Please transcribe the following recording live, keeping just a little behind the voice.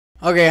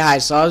Okay, hi,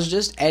 so I was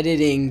just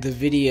editing the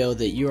video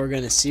that you are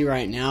going to see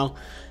right now,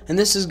 and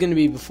this is going to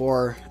be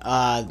before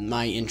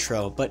my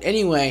intro. But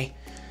anyway,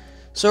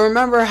 so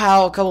remember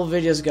how a couple of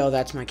videos ago,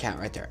 that's my cat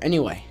right there.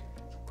 Anyway,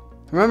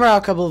 remember how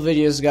a couple of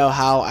videos ago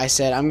how I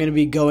said I'm going to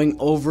be going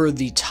over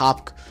the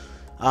top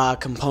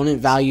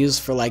component values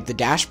for like the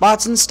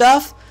dashbots and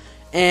stuff,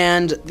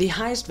 and the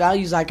highest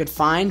values I could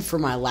find for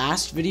my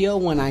last video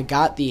when I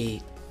got the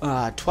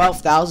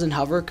 12,000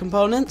 hover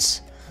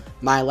components,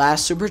 my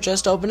last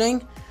Superchest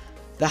opening.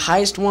 The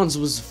highest ones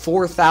was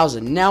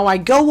 4,000. Now I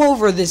go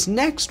over this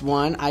next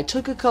one. I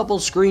took a couple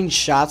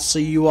screenshots so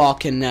you all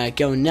can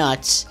go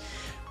nuts,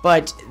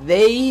 but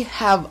they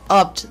have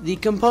upped the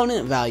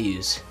component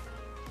values.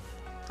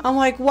 I'm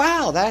like,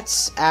 wow,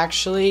 that's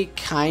actually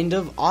kind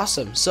of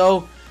awesome.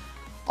 So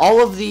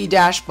all of the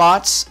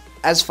dashbots,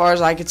 as far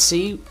as I could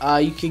see,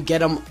 you could get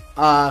them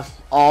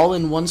all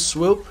in one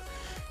swoop.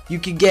 You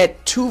could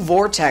get 2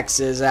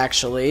 vortexes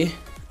actually.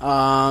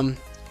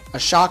 A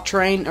shock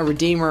train, a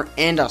redeemer,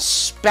 and a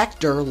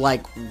specter.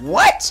 Like,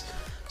 what?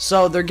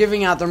 So they're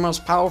giving out their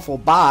most powerful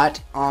bot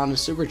on a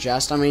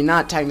Superchest. I mean,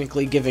 not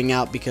technically giving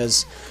out,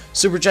 because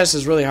Superchest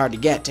is really hard to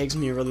get. It takes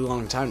me a really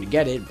long time to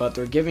get it, but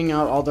they're giving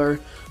out all their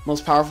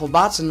most powerful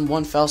bots in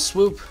one fell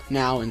swoop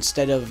now,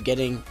 instead of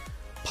getting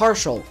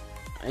partial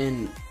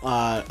in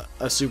a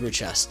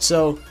Superchest.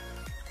 So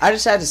I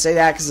just had to say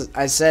that because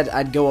I said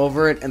I'd go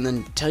over it and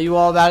then tell you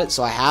all about it,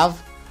 so I have.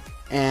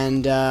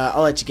 And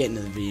I'll let you get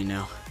into the video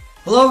now.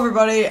 Hello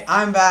everybody,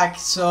 I'm back.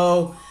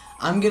 So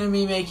I'm going to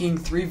be making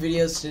 3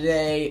 videos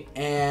today,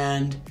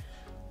 and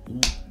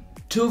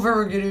 2 of them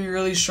are going to be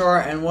really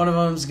short, and one of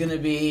them is going to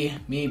be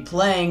me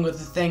playing with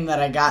the thing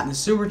that I got in the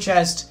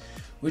Superchest,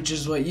 which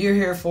is what you're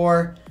here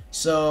for.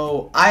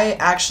 So I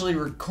actually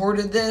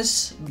recorded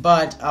this,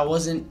 but I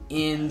wasn't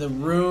in the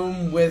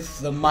room with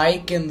the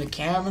mic and the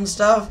cam and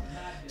stuff,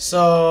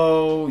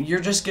 so you're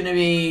just going to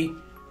be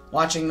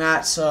watching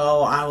that,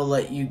 so I will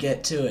let you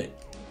get to it.